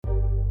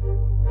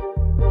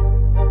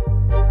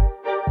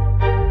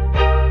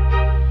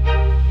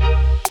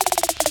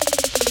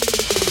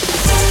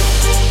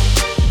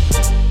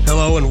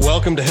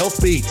Welcome to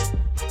Health Beat.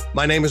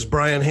 My name is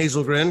Brian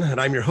Hazelgren, and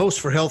I'm your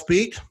host for Health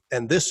Beat,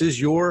 and this is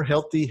your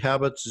Healthy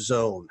Habits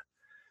Zone.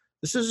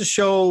 This is a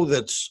show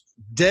that's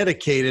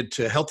dedicated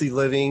to healthy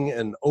living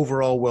and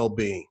overall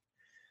well-being.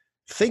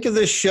 Think of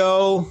this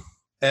show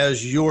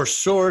as your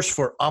source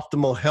for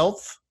optimal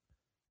health,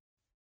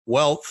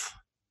 wealth,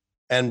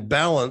 and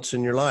balance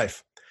in your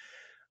life.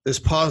 This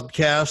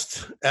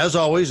podcast, as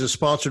always, is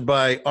sponsored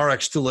by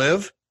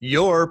RX2Live,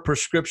 your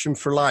prescription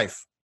for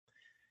life.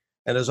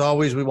 And as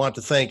always, we want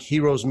to thank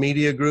Heroes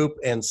Media Group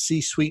and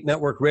C-Suite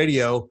Network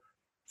Radio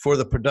for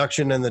the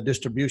production and the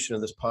distribution of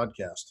this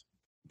podcast.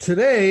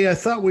 Today, I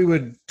thought we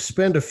would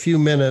spend a few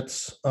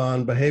minutes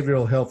on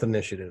behavioral health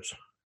initiatives.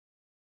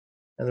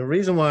 And the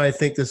reason why I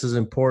think this is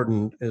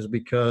important is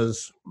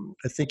because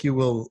I think you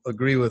will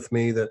agree with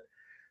me that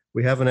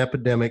we have an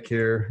epidemic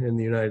here in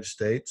the United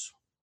States,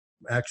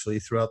 actually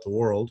throughout the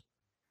world,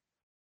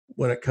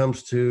 when it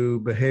comes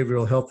to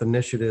behavioral health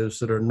initiatives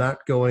that are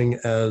not going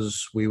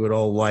as we would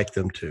all like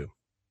them to.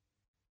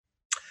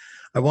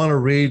 I want to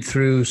read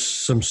through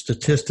some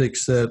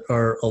statistics that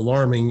are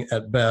alarming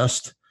at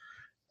best,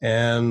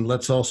 and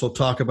let's also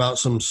talk about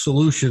some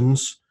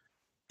solutions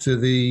to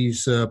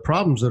these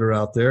problems that are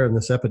out there and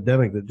this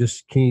epidemic that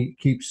just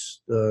keeps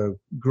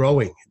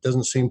growing. It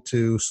doesn't seem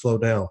to slow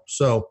down.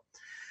 So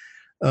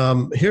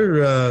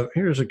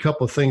here's a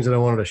couple of things that I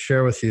wanted to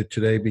share with you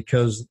today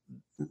because,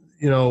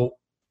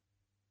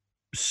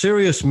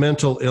 serious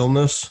mental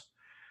illness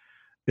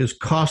is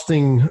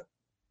costing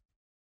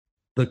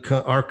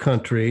our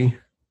country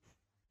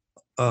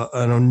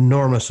an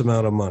enormous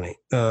amount of money.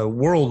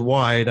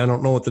 Worldwide, I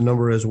don't know what the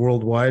number is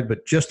worldwide,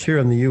 but just here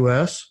in the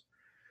U.S.,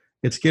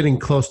 it's getting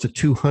close to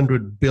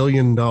 $200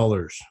 billion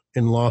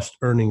in lost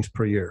earnings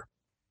per year,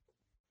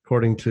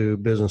 according to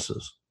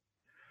businesses,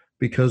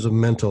 because of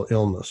mental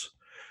illness.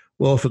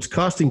 Well, if it's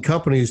costing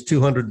companies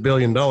 $200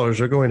 billion,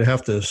 they're going to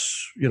have to,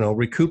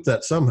 recoup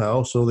that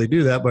somehow. So they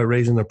do that by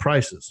raising their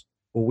prices.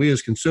 Well, we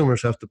as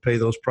consumers have to pay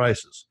those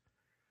prices.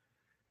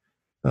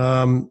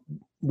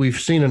 We've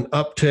seen an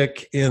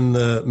uptick in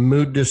the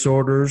mood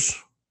disorders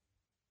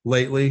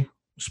lately,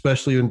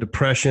 especially in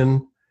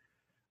depression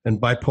and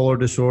bipolar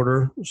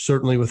disorder,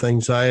 certainly with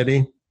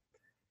anxiety.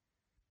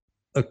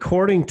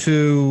 According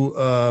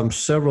to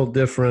several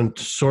different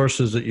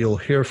sources that you'll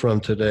hear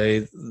from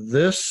today,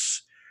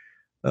 this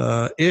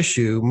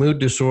issue, mood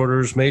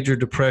disorders, major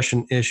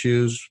depression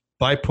issues,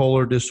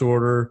 bipolar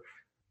disorder,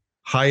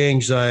 high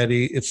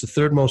anxiety, it's the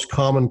third most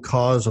common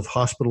cause of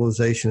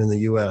hospitalization in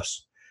the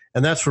U.S.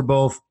 And that's for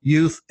both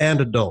youth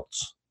and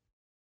adults.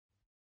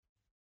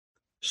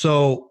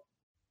 So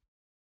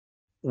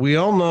we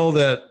all know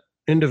that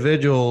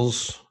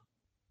individuals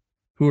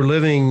who are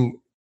living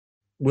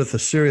with a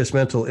serious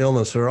mental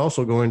illness are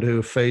also going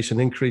to face an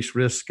increased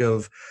risk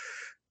of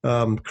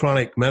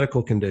chronic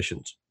medical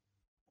conditions.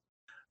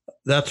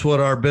 That's what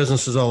our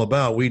business is all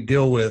about. We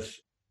deal with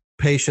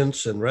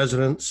patients and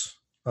residents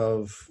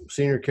of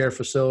senior care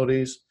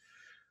facilities,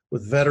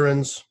 with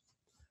veterans.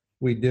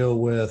 We deal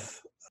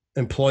with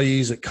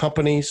employees at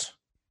companies.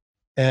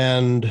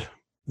 And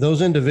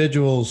those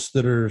individuals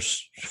that are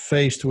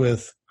faced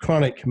with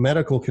chronic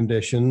medical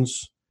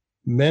conditions,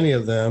 many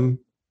of them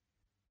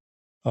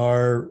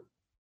are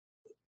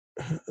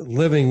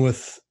living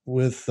with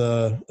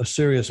a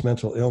serious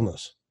mental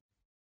illness.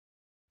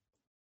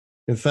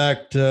 In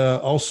fact,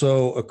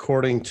 also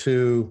according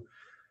to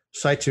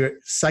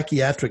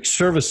psychiatric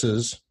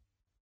services,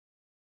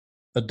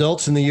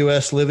 adults in the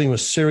U.S. living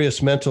with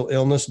serious mental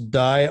illness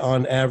die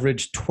on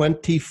average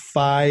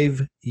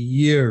 25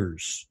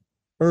 years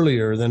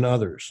earlier than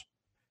others.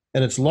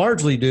 And it's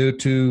largely due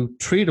to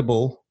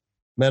treatable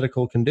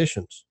medical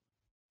conditions.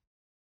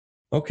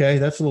 Okay,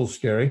 that's a little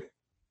scary.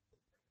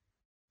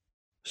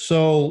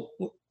 So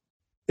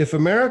if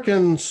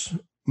Americans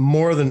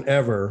more than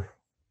ever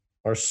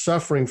are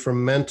suffering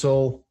from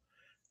mental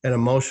and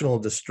emotional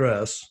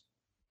distress,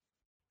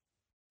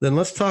 then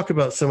let's talk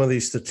about some of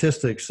these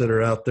statistics that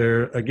are out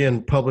there,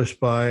 again, published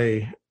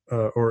by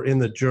or in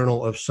the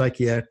Journal of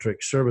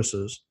Psychiatric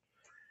Services,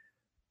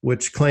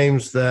 which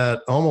claims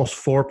that almost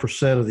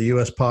 4% of the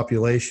U.S.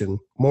 population,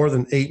 more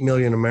than 8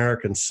 million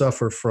Americans,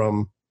 suffer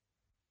from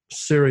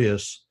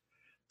serious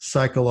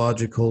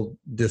psychological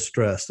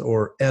distress,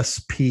 or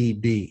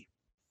SPD.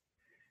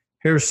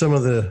 Here's some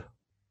of the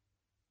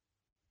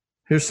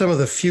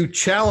few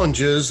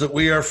challenges that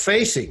we are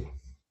facing.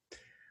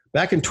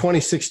 Back in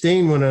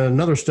 2016, when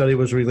another study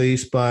was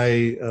released by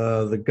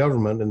the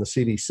government and the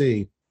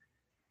CDC,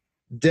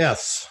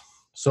 deaths.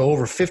 So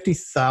over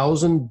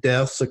 50,000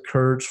 deaths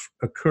occurred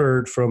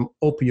from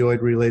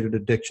opioid-related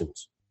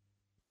addictions.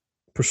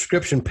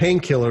 Prescription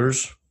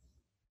painkillers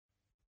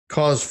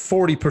cause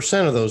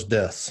 40% of those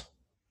deaths.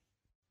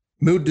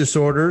 Mood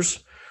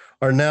disorders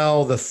are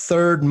now the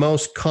third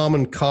most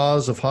common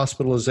cause of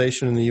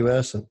hospitalization in the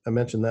U.S. I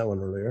mentioned that one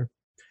earlier.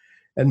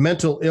 And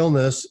mental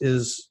illness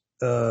is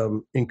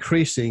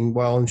increasing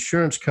while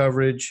insurance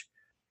coverage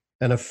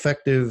and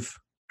effective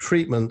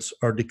treatments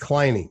are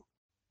declining.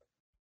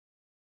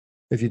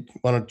 If you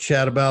want to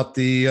chat about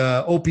the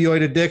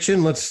opioid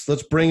addiction,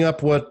 let's bring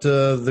up what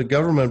the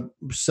government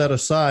set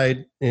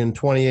aside in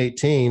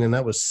 2018, and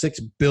that was $6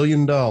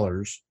 billion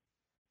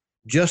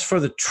just for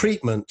the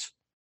treatment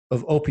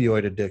of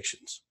opioid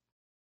addictions.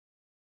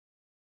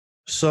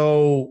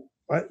 So,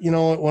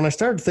 when I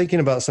started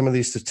thinking about some of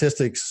these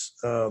statistics,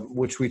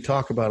 which we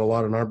talk about a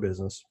lot in our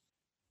business,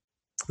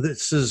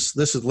 this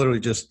is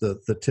literally just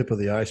the tip of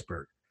the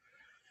iceberg.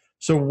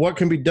 So what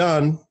can be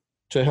done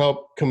to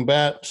help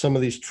combat some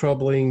of these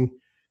troubling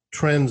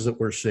trends that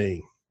we're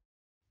seeing?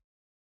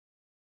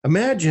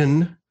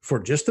 Imagine for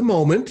just a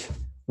moment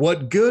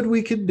what good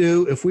we could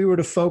do if we were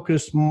to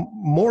focus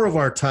more of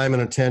our time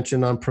and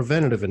attention on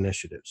preventative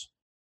initiatives.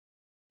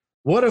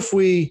 What if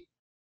we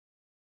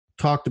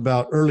talked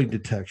about early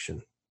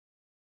detection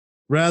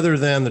rather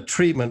than the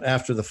treatment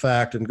after the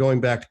fact and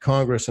going back to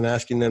Congress and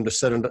asking them to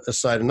set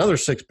aside another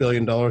 $6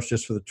 billion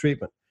just for the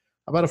treatment?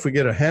 How about if we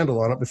get a handle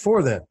on it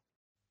before then?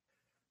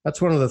 That's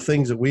one of the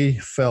things that we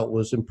felt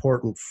was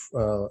important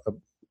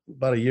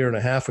about a year and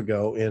a half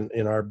ago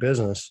in our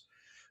business,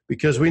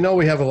 because we know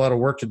we have a lot of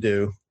work to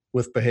do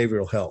with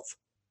behavioral health.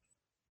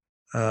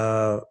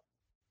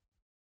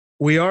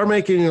 We are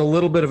making a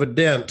little bit of a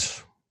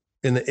dent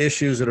in the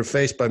issues that are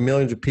faced by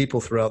millions of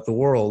people throughout the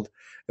world,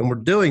 and we're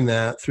doing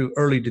that through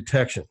early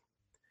detection.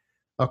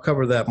 I'll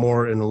cover that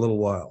more in a little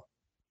while.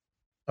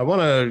 I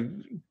want to,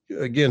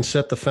 again,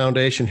 set the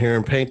foundation here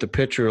and paint the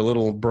picture a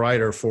little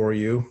brighter for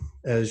you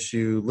as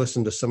you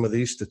listen to some of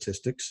these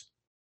statistics.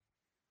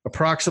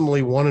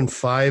 Approximately 1 in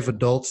 5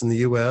 adults in the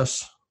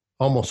U.S.,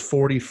 almost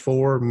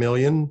 44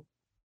 million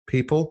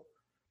people,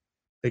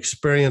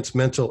 experience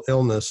mental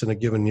illness in a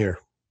given year.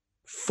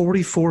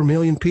 44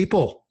 million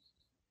people.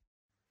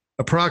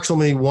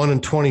 Approximately 1 in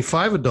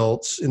 25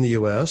 adults in the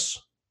U.S.,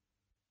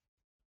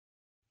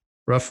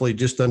 roughly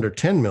just under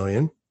 10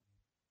 million,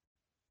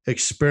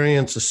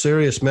 experience a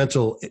serious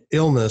mental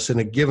illness in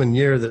a given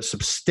year that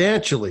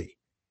substantially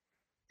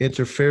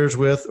interferes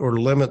with or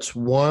limits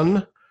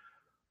one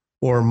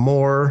or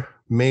more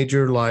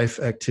major life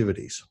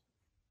activities.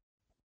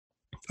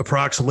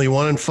 Approximately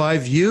 1 in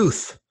 5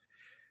 youth,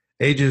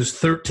 ages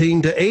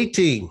 13 to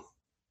 18,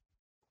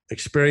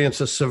 experience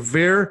a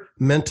severe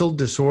mental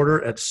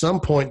disorder at some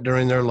point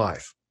during their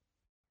life.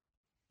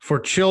 For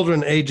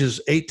children ages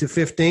 8 to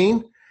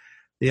 15,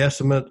 the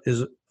estimate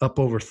is up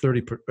over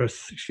 13%.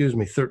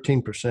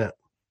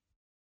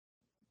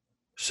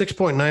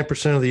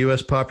 6.9% of the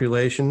U.S.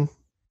 population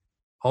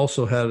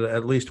also had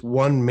at least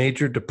one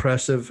major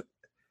depressive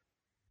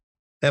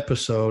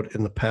episode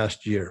in the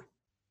past year.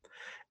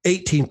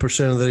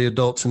 18% of the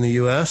adults in the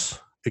U.S.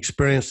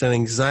 experienced an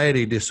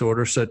anxiety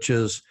disorder such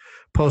as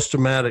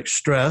post-traumatic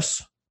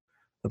stress,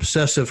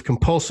 obsessive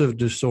compulsive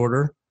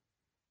disorder,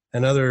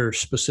 and other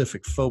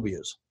specific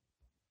phobias.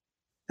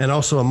 And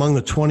also among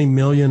the 20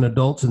 million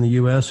adults in the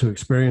U.S. who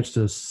experienced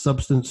a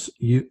substance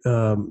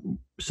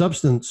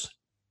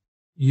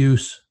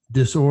use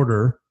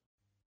disorder,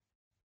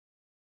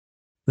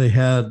 they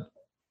had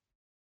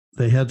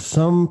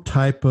some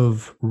type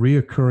of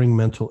reoccurring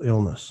mental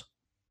illness.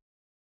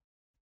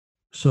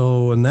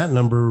 So in that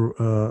number,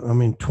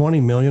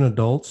 20 million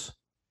adults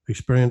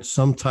experienced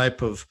some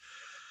type of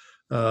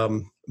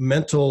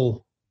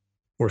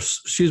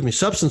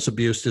substance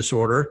abuse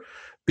disorder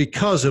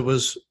because it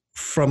was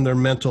from their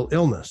mental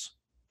illness.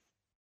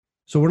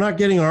 So we're not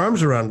getting our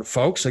arms around it,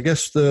 folks. I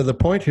guess the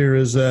point here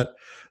is that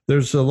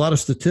there's a lot of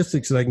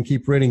statistics that I can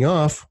keep reading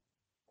off,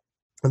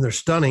 and they're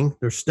stunning,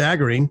 they're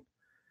staggering.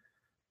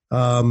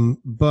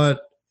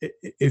 But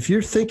if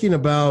you're thinking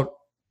about,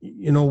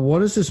 what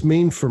does this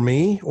mean for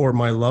me or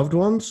my loved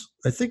ones?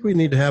 I think we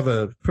need to have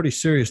a pretty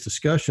serious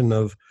discussion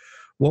of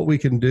what we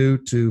can do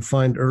to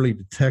find early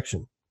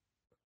detection.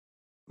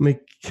 Let me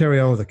carry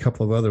on with a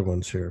couple of other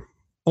ones here.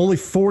 Only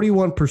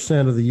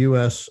 41% of the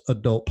U.S.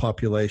 adult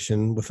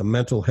population with a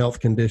mental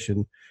health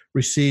condition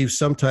receives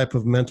some type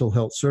of mental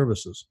health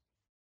services.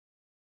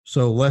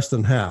 So less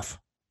than half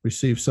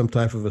receive some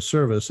type of a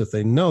service if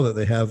they know that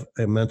they have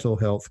a mental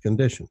health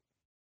condition.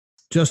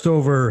 Just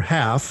over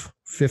half,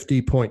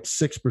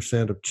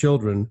 50.6% of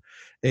children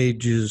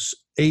ages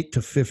 8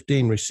 to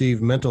 15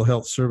 received mental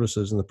health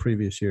services in the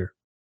previous year.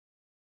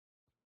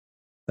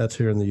 That's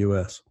here in the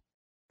U.S.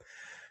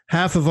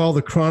 Half of all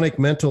the chronic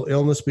mental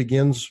illness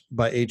begins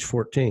by age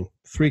 14,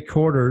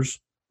 3/4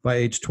 by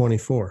age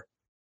 24.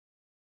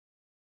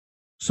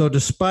 So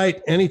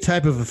despite any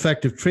type of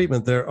effective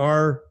treatment, there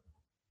are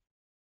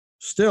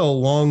still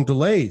long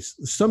delays.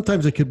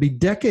 Sometimes it could be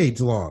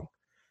decades long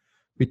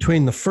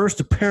between the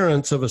first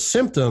appearance of a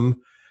symptom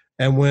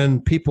and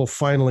when people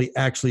finally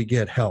actually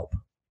get help.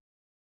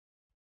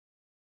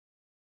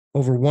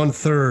 Over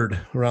 1/3,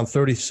 around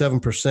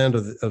 37%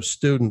 of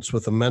students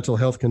with a mental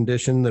health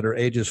condition that are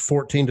ages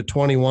 14 to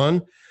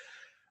 21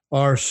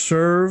 are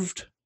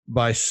served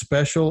by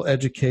special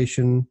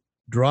education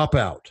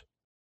dropout.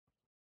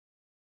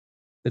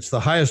 It's the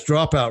highest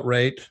dropout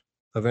rate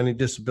of any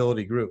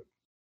disability group.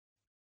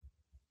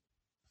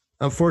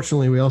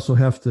 Unfortunately, we also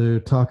have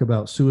to talk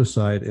about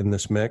suicide in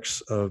this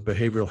mix of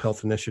behavioral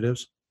health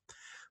initiatives.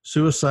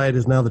 Suicide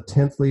is now the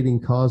 10th leading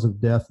cause of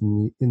death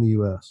in the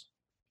U.S.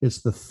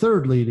 It's the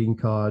third leading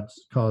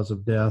cause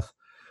of death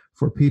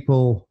for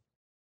people,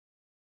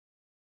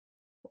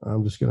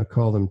 I'm just going to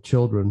call them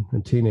children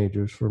and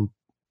teenagers, from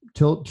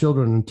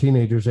children and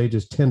teenagers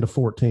ages 10 to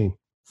 14.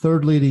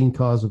 Third leading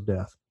cause of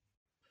death.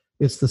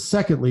 It's the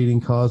second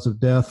leading cause of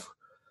death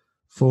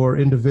for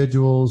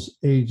individuals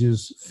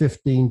ages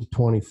 15 to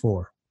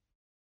 24.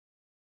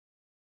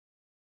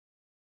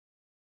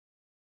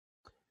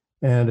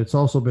 And it's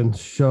also been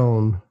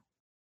shown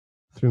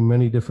through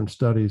many different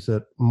studies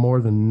that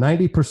more than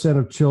 90%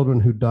 of children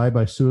who die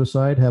by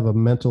suicide have a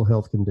mental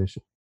health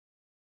condition.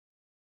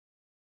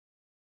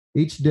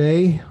 Each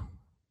day,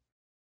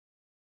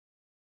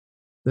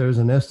 there's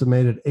an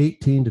estimated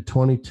 18 to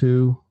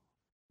 22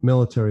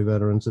 military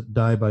veterans that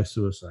die by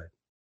suicide.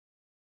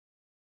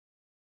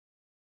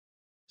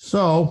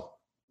 So,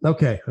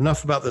 okay,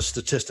 enough about the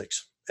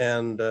statistics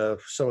and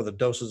some of the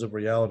doses of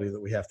reality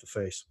that we have to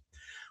face.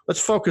 Let's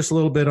focus a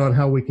little bit on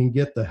how we can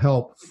get the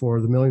help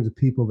for the millions of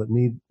people that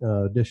need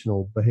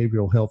additional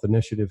behavioral health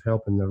initiative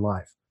help in their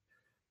life.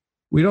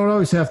 We don't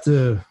always have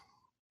to,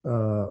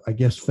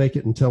 fake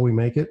it until we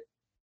make it.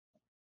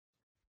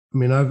 I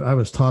mean, I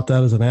was taught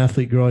that as an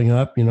athlete growing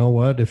up. You know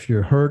what? If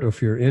you're hurt, or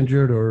if you're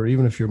injured, or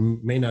even if you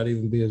may not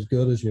even be as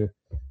good as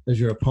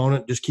your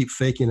opponent, just keep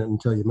faking it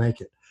until you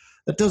make it.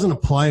 That doesn't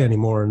apply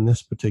anymore in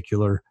this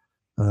particular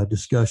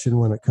discussion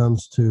when it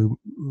comes to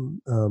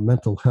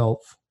mental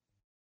health.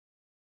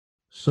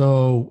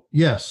 So,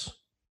 yes,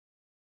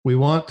 we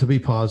want to be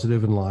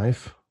positive in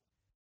life.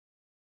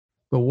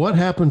 But what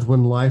happens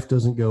when life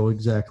doesn't go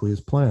exactly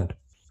as planned?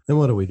 Then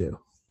what do we do?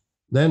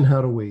 Then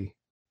how do we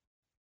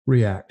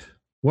react?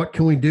 What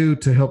can we do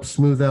to help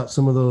smooth out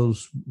some of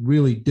those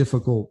really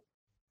difficult,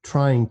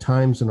 trying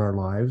times in our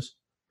lives?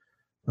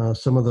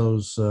 Some of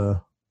those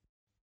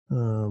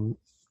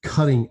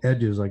cutting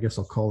edges, I guess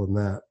I'll call them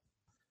that.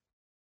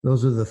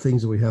 Those are the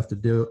things that we have to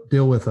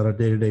deal with on a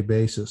day-to-day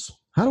basis.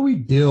 How do we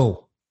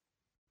deal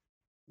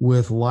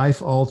with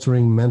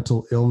life-altering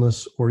mental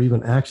illness or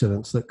even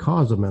accidents that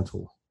cause a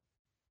mental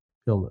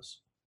illness?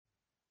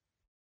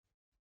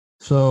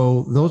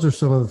 So those are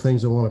some of the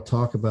things I want to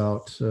talk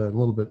about in a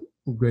little bit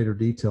greater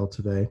detail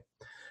today.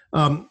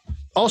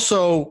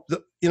 Also,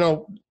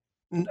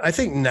 I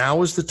think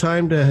now is the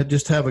time to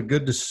just have a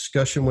good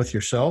discussion with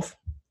yourself,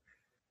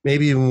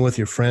 maybe even with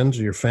your friends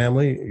or your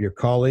family, your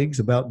colleagues,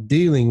 about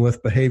dealing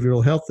with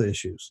behavioral health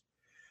issues.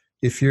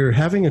 If you're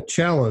having a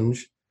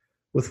challenge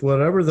with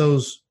whatever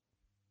those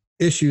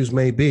issues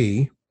may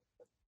be,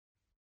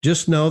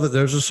 just know that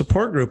there's a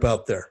support group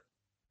out there.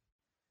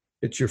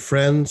 It's your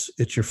friends,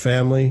 it's your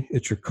family,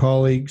 it's your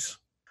colleagues,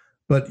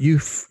 but you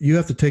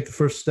have to take the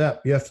first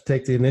step. You have to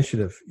take the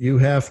initiative. You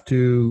have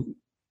to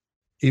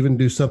even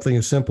do something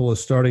as simple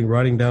as starting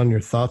writing down your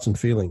thoughts and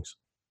feelings.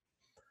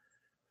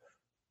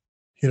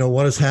 You know,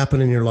 what has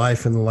happened in your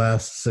life in the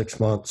last 6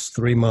 months,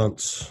 3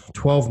 months,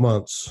 12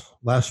 months,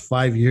 last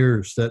 5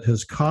 years that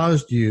has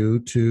caused you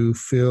to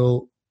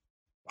feel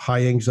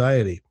high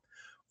anxiety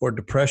or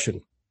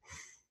depression?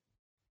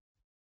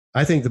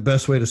 I think the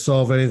best way to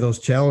solve any of those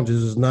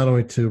challenges is not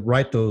only to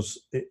write those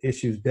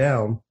issues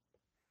down,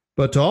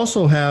 but to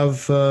also have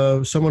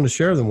someone to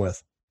share them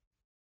with.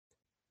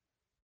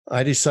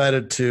 I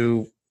decided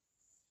to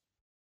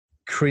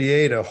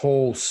create a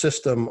whole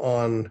system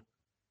on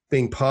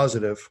being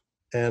positive.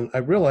 And I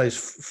realized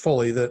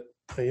fully that,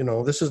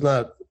 this is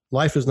not,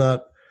 life is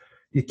not,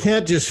 you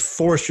can't just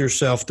force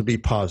yourself to be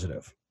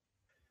positive.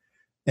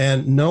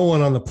 And no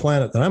one on the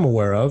planet that I'm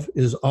aware of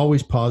is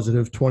always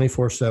positive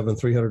 24/7,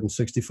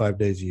 365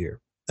 days a year.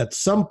 At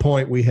some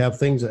point, we have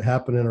things that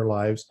happen in our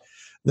lives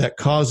that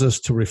cause us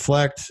to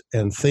reflect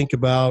and think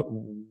about,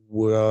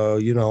 why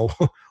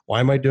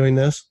am I doing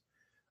this?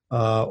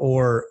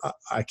 Or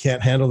I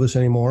can't handle this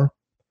anymore.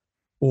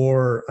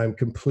 Or I'm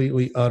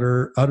completely,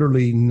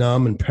 utterly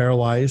numb and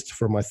paralyzed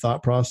for my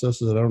thought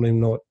processes. I don't even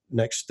know what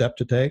next step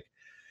to take.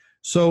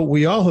 So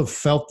we all have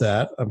felt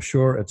that, I'm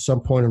sure, at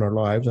some point in our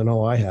lives. I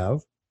know I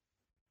have.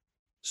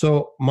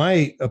 So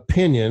my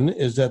opinion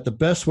is that the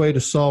best way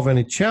to solve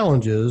any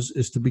challenges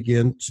is to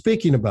begin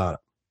speaking about it.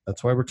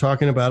 That's why we're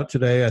talking about it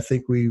today. I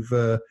think we've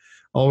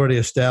already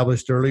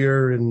established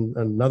earlier in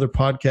another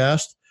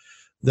podcast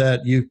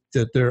that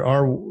there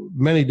are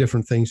many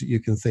different things that you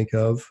can think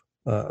of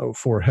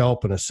for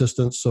help and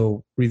assistance.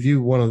 So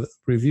review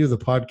the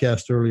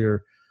podcast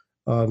earlier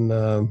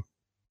on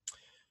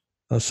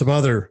some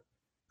other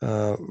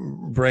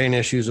brain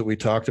issues that we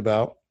talked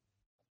about.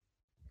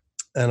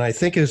 And I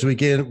think as we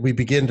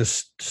begin to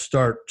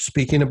start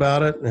speaking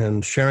about it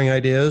and sharing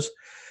ideas,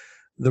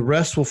 the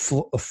rest will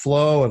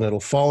flow and it'll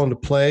fall into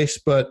place.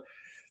 But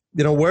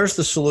where's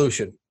the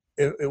solution?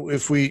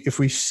 If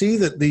we see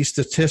that these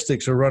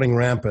statistics are running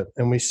rampant,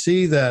 and we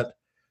see that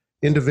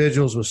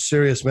individuals with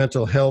serious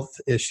mental health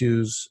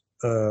issues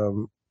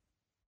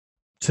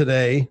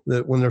today,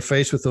 that when they're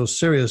faced with those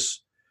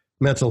serious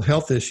mental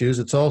health issues,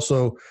 it's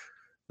also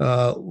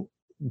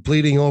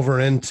bleeding over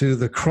into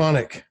the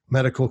chronic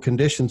medical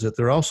conditions that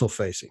they're also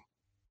facing.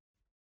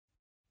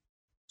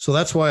 So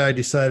that's why I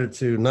decided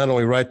to not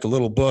only write the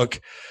little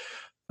book,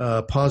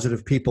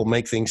 Positive People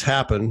Make Things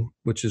Happen,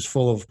 which is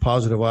full of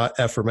positive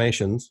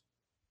affirmations.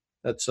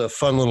 That's a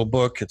fun little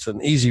book. It's an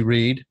easy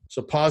read.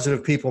 So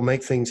positive people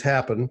make things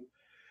happen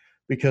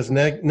because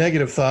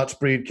negative thoughts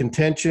breed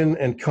contention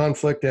and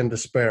conflict and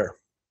despair.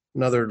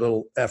 Another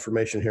little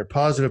affirmation here.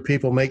 Positive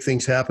people make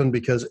things happen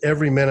because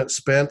every minute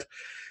spent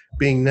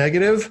being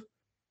negative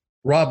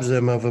robs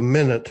them of a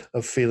minute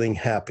of feeling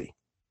happy.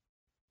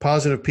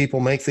 Positive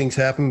people make things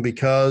happen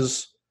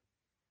because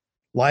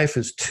life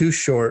is too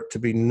short to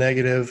be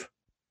negative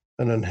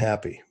and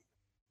unhappy.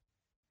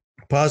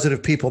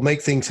 Positive people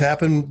make things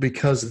happen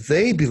because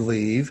they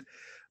believe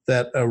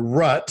that a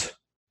rut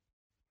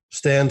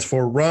stands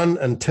for run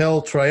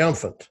until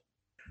triumphant.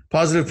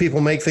 Positive people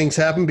make things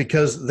happen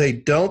because they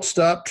don't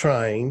stop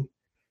trying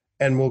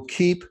and will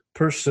keep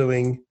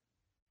pursuing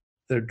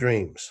their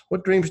dreams.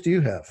 What dreams do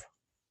you have?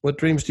 What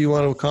dreams do you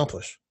want to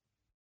accomplish?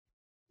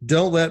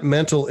 Don't let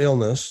mental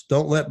illness,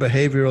 don't let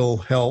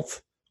behavioral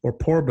health or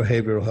poor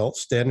behavioral health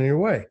stand in your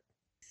way.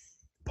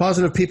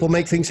 Positive people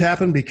make things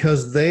happen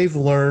because they've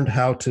learned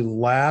how to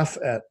laugh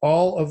at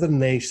all of the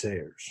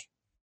naysayers.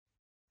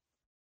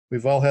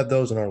 We've all had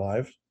those in our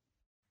lives.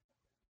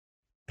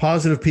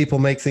 Positive people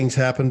make things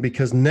happen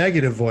because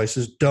negative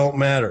voices don't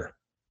matter,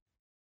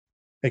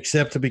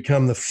 except to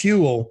become the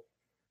fuel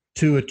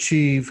to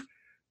achieve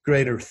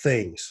greater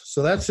things.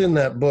 So that's in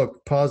that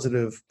book,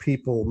 Positive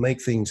People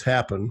Make Things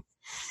Happen.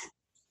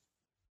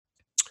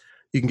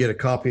 You can get a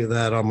copy of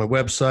that on my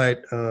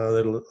website.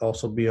 That'll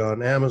also be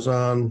on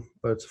Amazon,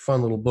 but it's a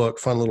fun little book,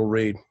 fun little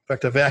read. In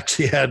fact, I've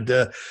actually had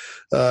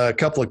a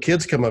couple of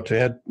kids come up to me.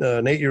 I had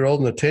an 8-year-old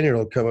and a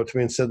 10-year-old come up to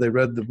me and said they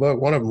read the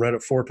book. One of them read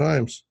it 4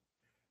 times.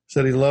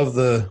 Said he loved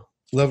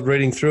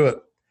reading through it.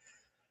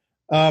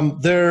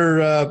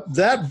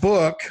 That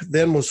book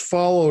then was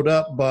followed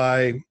up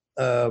by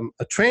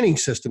a training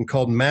system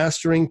called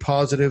Mastering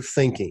Positive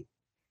Thinking.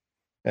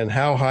 And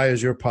how high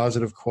is your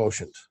positive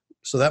quotient?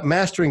 So that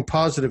Mastering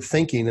Positive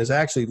Thinking is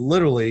actually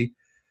literally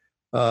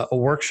a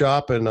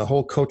workshop and a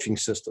whole coaching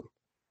system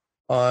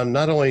on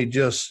not only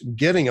just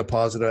getting a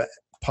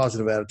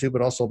positive attitude,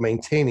 but also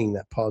maintaining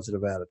that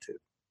positive attitude.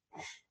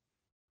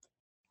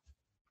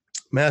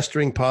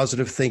 Mastering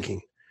Positive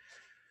Thinking.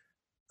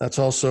 That's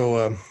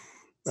also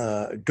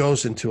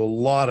goes into a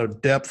lot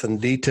of depth and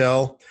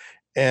detail.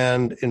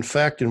 And in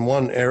fact, in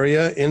one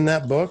area in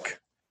that book,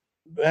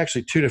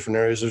 actually 2 different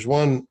areas. There's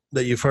one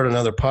that you've heard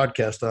another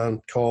podcast on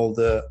called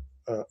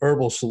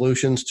Herbal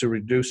Solutions to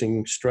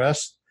Reducing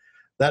Stress.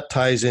 That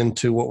ties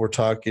into what we're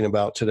talking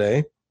about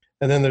today.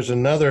 And then there's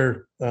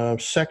another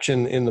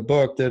section in the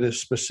book that is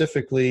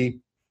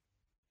specifically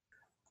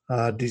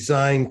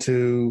designed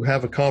to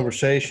have a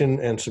conversation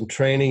and some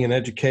training and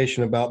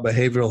education about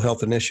behavioral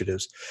health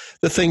initiatives,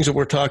 the things that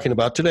we're talking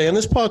about today in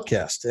this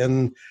podcast,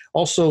 and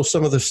also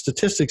some of the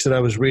statistics that I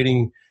was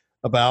reading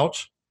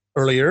about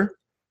earlier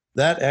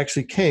that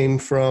actually came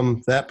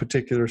from that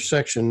particular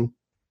section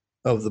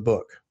of the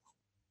book.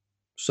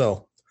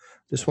 So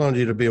just wanted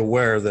you to be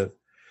aware that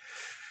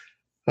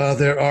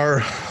there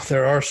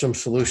are some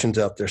solutions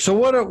out there. So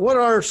what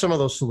are some of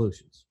those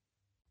solutions?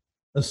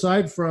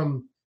 Aside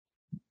from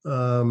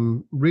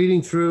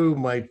reading through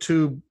my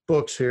 2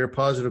 books here,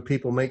 Positive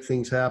People Make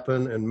Things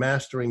Happen and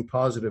Mastering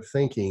Positive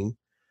Thinking,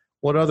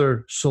 what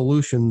other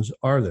solutions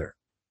are there?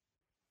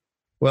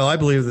 Well, I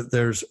believe that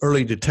there's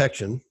early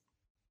detection.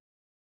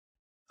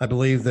 I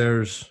believe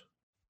there's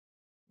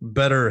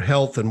better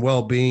health and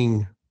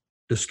well-being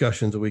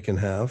discussions that we can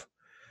have.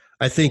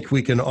 I think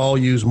we can all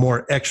use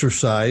more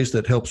exercise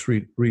that helps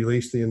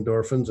release the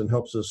endorphins and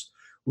helps us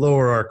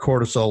lower our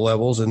cortisol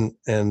levels and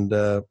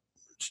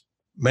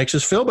makes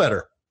us feel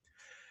better.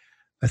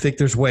 I think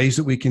there's ways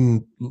that we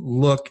can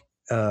look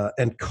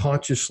and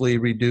consciously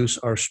reduce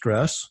our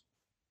stress.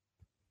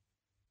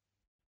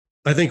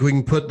 I think we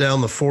can put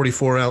down the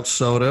 44-ounce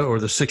soda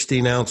or the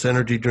 16-ounce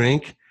energy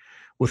drink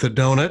with a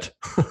donut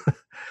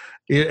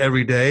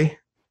every day.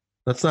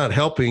 That's not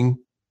helping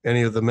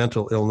any of the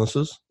mental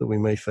illnesses that we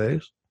may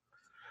face.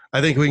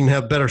 I think we can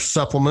have better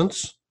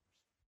supplements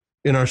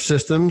in our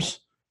systems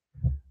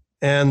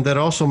and that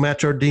also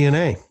match our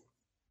DNA.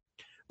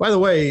 By the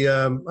way,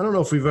 I don't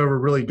know if we've ever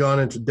really gone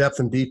into depth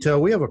and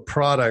detail. We have a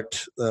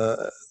product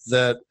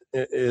that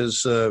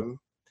is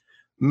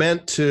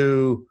meant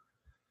to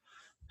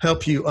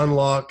help you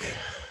unlock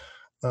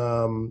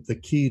the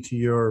key to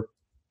your,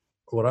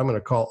 what I'm going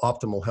to call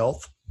optimal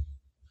health.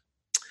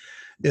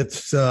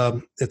 It's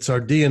our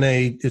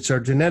DNA, it's our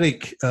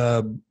genetic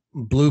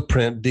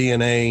blueprint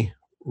DNA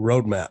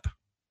roadmap.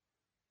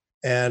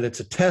 And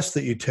it's a test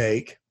that you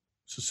take.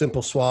 It's a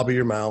simple swab of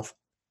your mouth.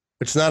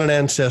 It's not an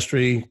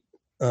ancestry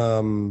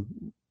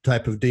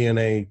type of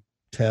DNA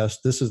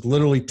test. This is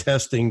literally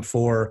testing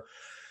for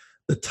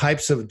the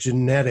types of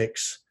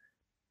genetics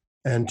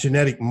and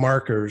genetic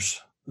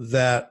markers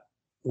that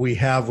we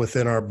have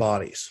within our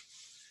bodies.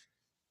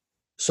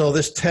 So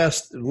this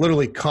test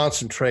literally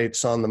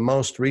concentrates on the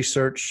most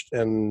researched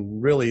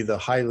and really the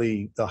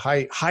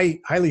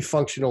highly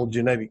functional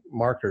genetic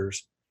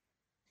markers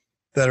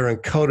that are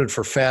encoded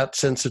for fat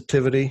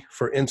sensitivity,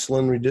 for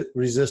insulin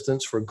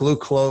resistance, for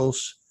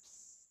glucose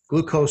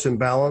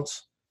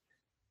imbalance,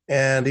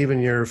 and even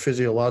your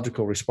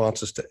physiological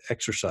responses to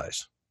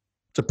exercise.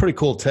 It's a pretty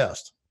cool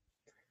test.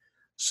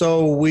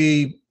 So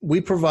we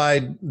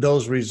provide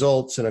those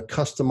results in a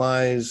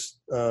customized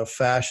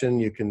fashion.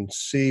 You can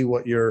see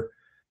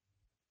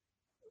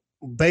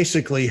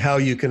basically how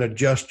you can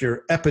adjust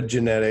your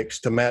epigenetics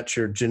to match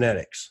your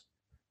genetics.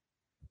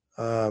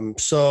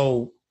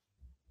 So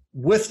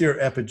with your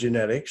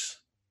epigenetics,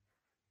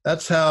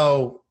 that's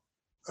how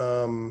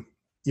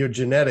your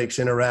genetics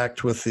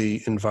interact with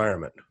the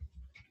environment.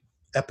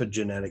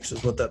 Epigenetics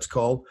is what that's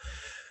called.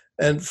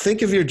 And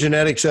think of your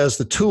genetics as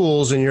the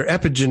tools and your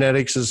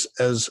epigenetics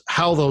as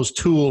how those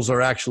tools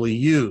are actually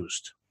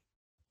used.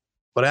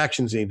 What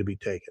actions need to be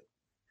taken.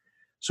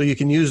 So you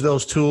can use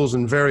those tools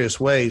in various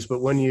ways,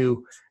 but when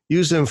you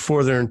use them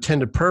for their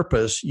intended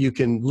purpose, you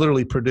can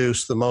literally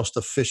produce the most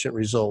efficient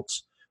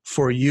results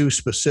for you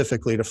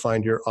specifically to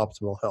find your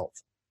optimal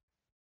health.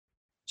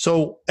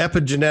 So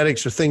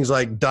epigenetics are things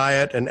like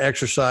diet and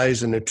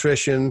exercise and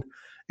nutrition,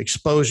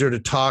 exposure to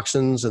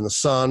toxins and the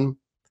sun.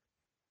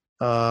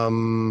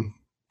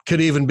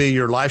 Could even be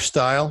your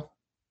lifestyle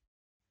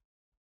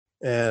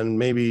and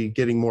maybe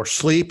getting more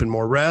sleep and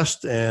more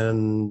rest.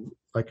 And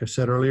like I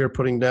said earlier,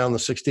 putting down the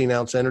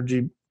 16-ounce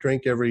energy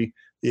drink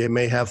you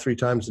may have 3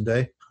 times a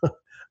day.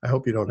 I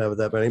hope you don't have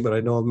that many, but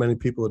I know many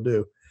people that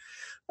do.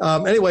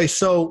 Anyway,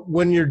 so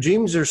when your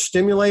genes are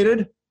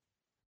stimulated,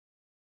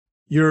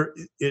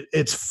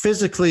 it's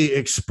physically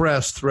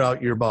expressed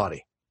throughout your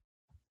body.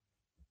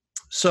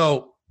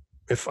 So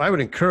if I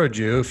would encourage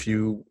you, if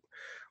you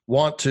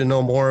want to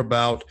know more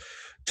about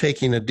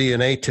taking a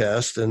DNA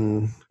test,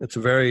 and it's a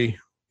very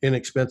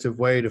inexpensive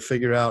way to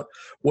figure out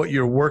what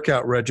your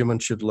workout regimen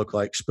should look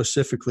like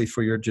specifically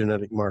for your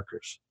genetic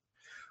markers,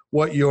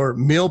 what your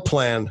meal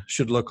plan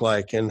should look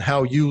like, and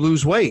how you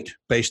lose weight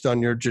based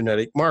on your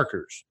genetic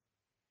markers,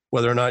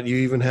 whether or not you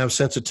even have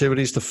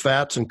sensitivities to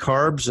fats and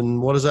carbs,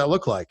 and what does that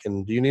look like,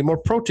 and do you need more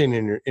protein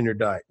in your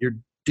diet? Your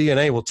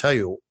DNA will tell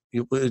you.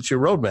 It's your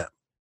roadmap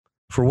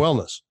for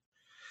wellness.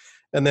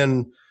 And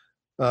then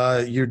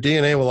your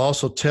DNA will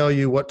also tell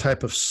you what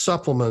type of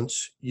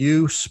supplements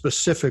you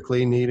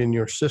specifically need in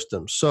your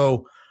system.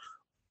 So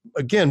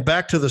again,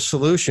 back to the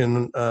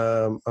solution.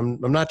 I'm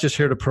not just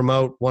here to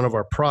promote one of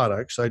our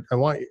products. I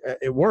want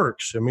it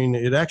works. I mean,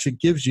 it actually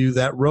gives you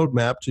that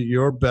roadmap to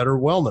your better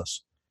wellness.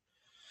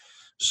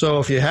 So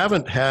if you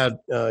haven't had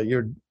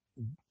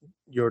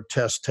your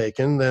test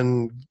taken,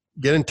 then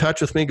get in touch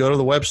with me. Go to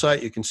the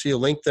website. You can see a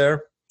link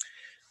there.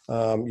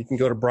 You can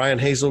go to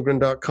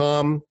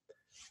brianhazelgren.com.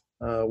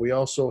 We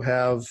also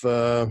have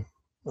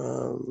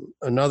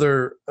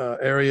another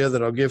area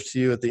that I'll give to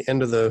you at the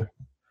end of the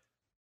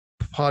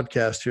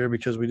podcast here,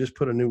 because we just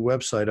put a new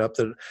website up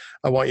that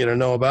I want you to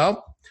know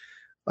about.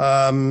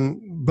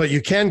 But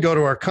you can go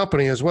to our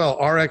company as well,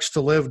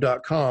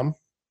 rx2live.com.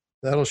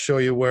 That'll show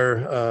you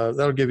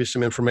that'll give you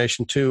some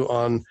information too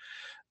on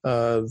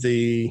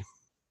the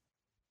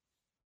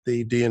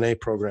DNA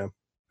program,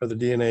 or the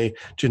DNA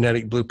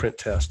genetic blueprint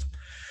test.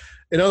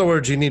 In other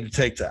words, you need to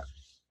take that.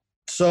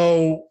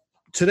 So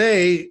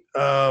today,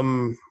 I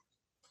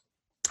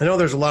know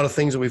there's a lot of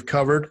things that we've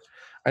covered.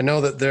 I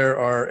know that there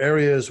are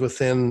areas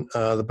within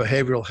the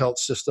behavioral health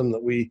system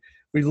that we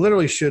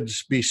literally should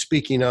be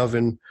speaking of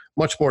in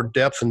much more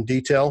depth and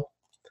detail.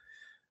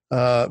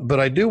 But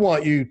I do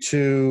want you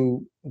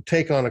to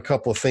take on a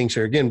couple of things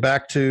here. Again,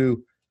 back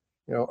to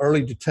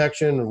early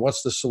detection and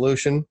what's the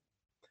solution.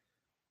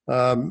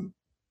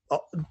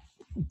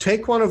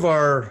 Take one of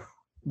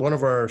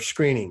our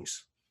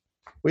screenings.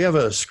 We have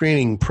a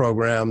screening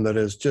program that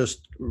is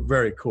just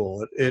very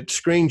cool. It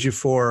screens you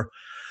for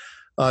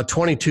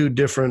 22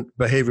 different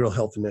behavioral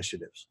health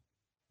initiatives.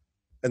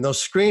 And those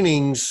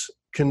screenings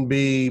can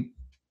be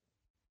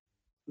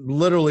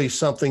literally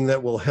something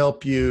that will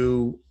help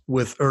you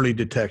with early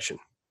detection.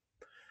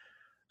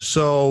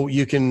 So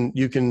you can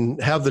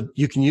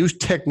use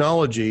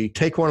technology,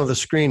 take one of the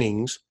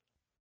screenings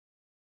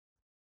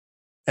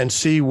and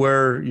see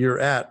where you're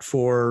at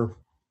for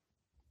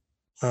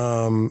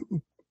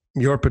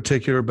your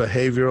particular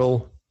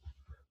behavioral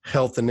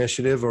health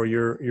initiative or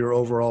your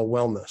overall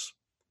wellness.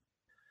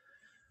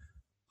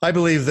 I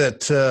believe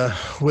that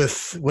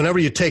whenever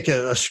you take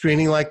a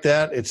screening like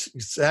that,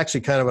 it's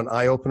actually kind of an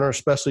eye opener,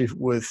 especially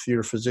with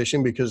your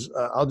physician, because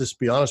I'll just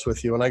be honest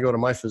with you. When I go to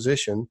my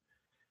physician,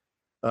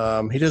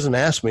 he doesn't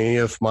ask me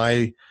if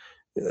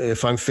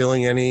I'm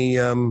feeling any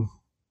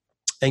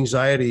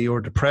anxiety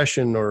or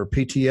depression or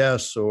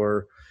PTS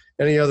or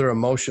any other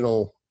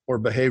emotional or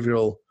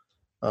behavioral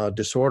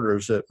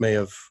disorders that may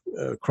have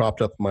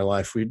cropped up in my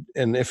life.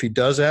 And if he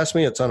does ask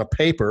me, it's on a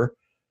paper.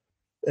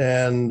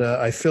 And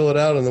I fill it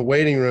out in the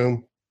waiting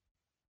room,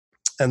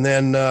 and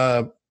then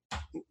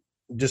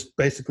just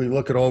basically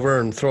look it over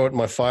and throw it in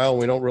my file.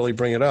 We don't really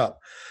bring it up.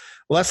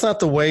 Well, that's not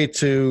the way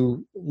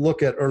to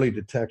look at early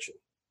detection.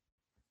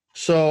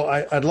 So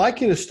I'd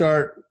like you to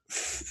start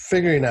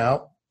figuring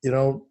out,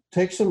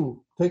 take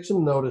some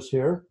notice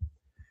here,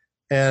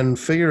 and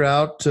figure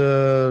out,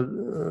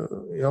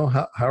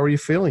 how are you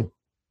feeling?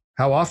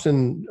 How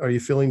often are you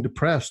feeling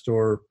depressed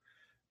or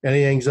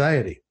any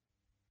anxiety?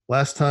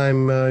 Last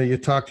time you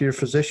talked to your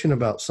physician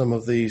about some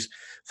of these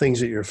things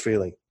that you're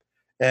feeling.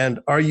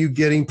 And are you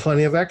getting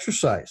plenty of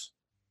exercise?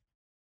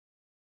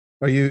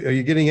 Are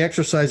you getting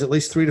exercise at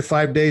least 3 to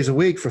 5 days a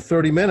week for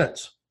 30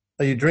 minutes?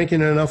 Are you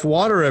drinking enough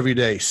water every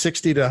day,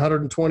 60 to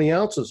 120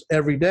 ounces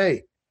every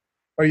day?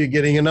 Are you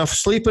getting enough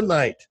sleep at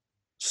night,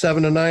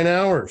 7 to 9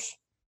 hours?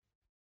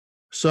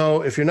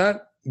 So if you're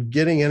not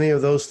getting any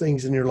of those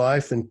things in your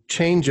life, then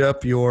change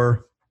up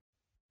your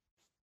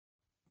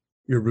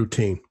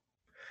routine.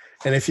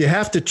 And if you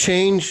have to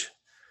change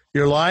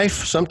your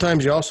life,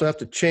 sometimes you also have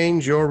to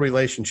change your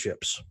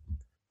relationships.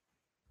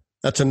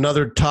 That's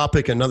another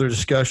topic, another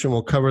discussion.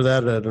 We'll cover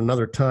that at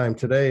another time.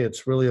 Today,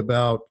 it's really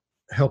about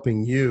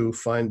helping you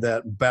find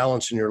that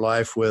balance in your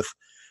life with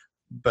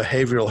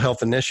behavioral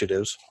health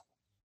initiatives.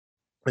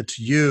 It's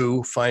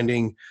you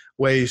finding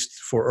ways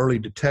for early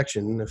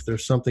detection. If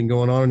there's something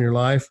going on in your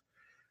life,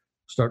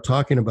 start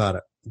talking about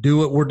it. Do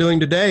what we're doing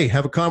today.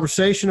 Have a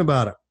conversation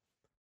about it.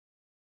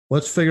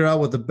 Let's figure out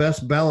what the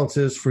best balance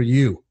is for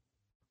you.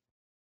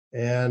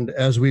 And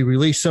as we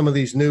release some of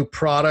these new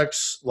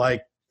products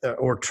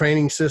or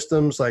training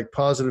systems like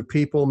Positive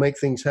People, Make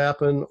Things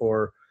Happen,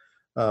 or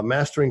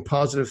Mastering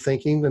Positive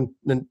Thinking,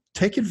 then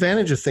take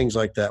advantage of things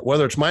like that.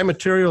 Whether it's my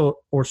material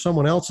or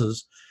someone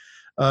else's,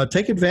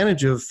 take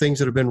advantage of things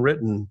that have been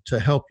written to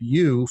help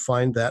you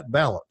find that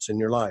balance in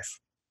your life.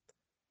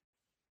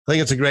 I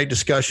think it's a great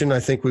discussion.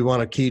 I think we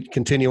want to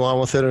continue on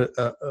with it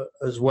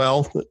as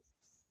well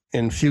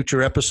in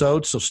future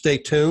episodes. So stay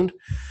tuned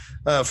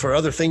for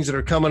other things that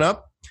are coming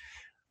up.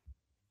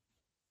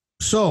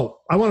 So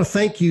I want to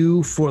thank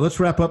you let's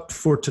wrap up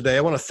for today.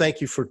 I want to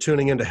thank you for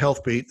tuning into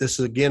HealthBeat. This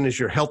again is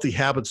your Healthy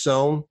Habits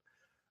Zone.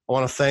 I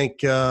want to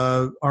thank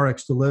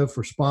RX to Live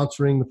for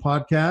sponsoring the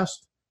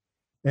podcast.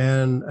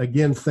 And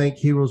again, thank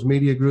Heroes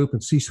Media Group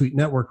and C-Suite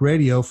Network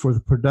Radio for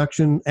the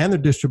production and the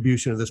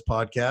distribution of this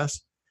podcast.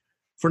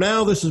 For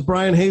now, this is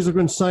Brian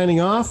Hazelgren signing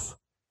off,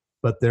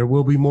 but there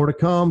will be more to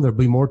come. There'll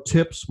be more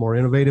tips, more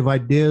innovative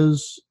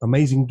ideas,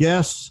 amazing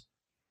guests,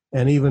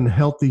 and even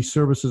healthy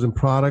services and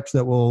products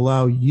that will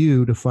allow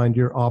you to find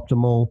your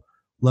optimal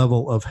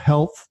level of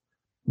health,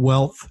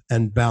 wealth,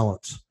 and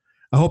balance.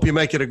 I hope you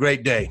make it a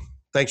great day.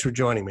 Thanks for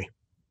joining me.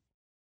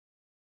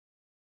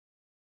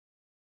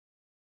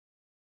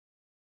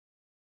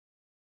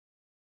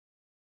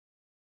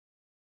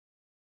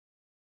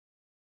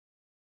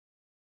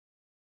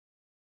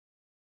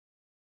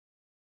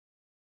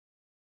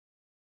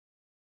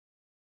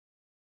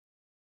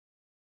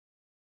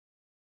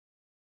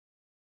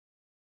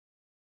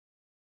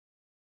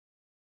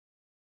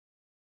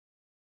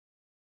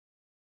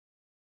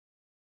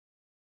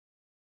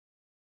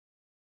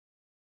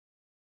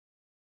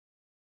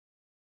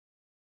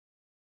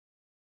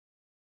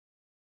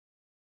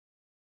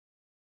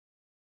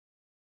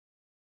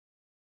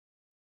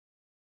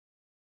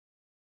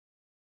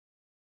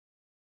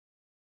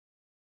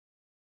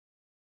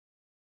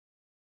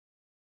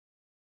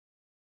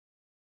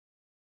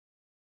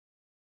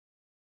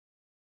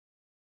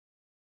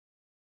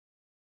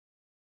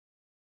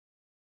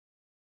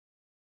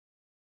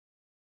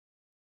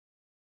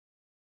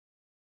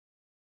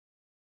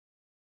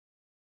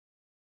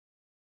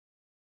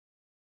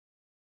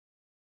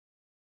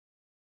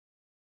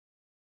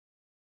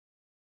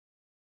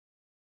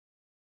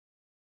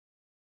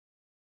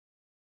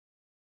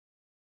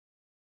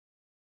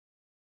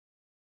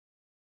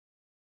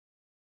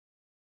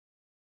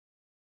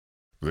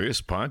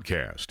 This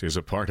podcast is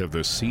a part of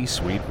the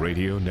C-Suite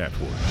Radio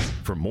Network.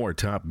 For more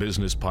top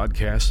business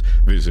podcasts,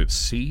 visit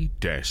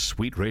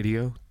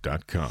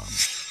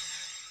c-suiteradio.com.